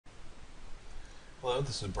Hello,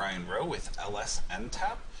 this is Brian Rowe with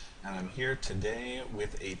LSNTAP, and I'm here today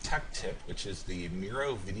with a tech tip, which is the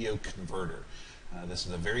Miro Video Converter. This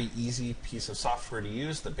is a very easy piece of software to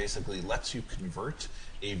use that basically lets you convert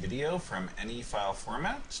a video from any file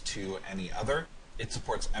format to any other. It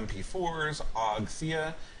supports MP4s, OGG,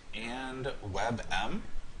 THEA, and WebM.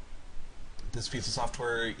 This piece of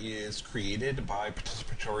software is created by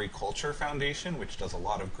Participatory Culture Foundation, which does a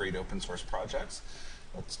lot of great open source projects.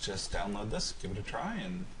 Let's just download this, give it a try,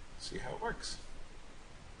 and see how it works.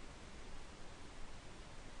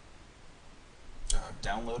 I've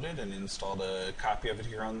downloaded and installed a copy of it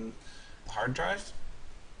here on the hard drive.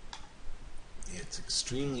 It's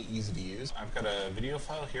extremely easy to use. I've got a video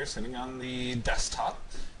file here sitting on the desktop,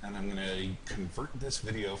 and I'm going to convert this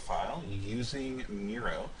video file using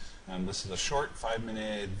Miro. This is a short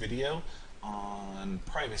 5-minute video on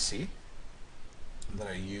privacy that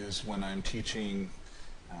I use when I'm teaching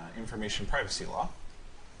information privacy law.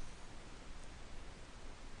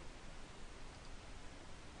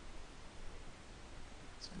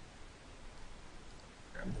 So,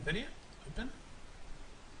 grab the video, open.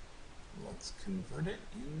 Let's convert it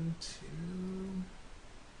into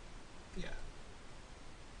THEA.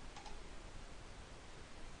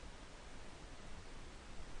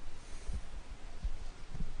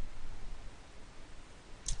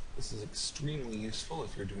 This is extremely useful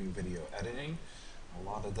if you're doing video editing. A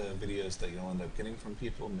lot of the videos that you'll end up getting from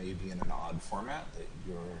people may be in an odd format that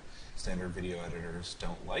your standard video editors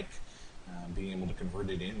don't like. Being able to convert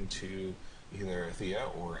it into either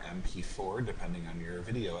THEA or MP4, depending on your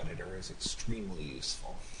video editor, is extremely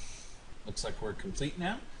useful. Looks like we're complete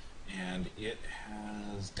now, and it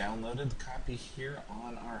has downloaded the copy here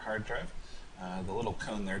on our hard drive. The little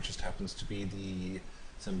cone there just happens to be the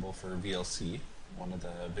symbol for VLC, one of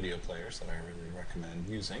the video players that I really recommend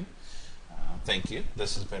using. Thank you.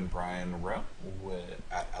 This has been Brian Rowe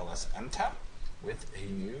at LSNTAP with a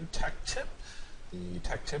new tech tip. The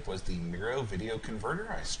tech tip was the Miro Video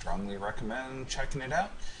Converter. I strongly recommend checking it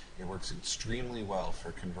out. It works extremely well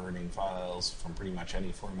for converting files from pretty much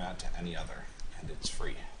any format to any other, and it's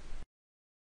free.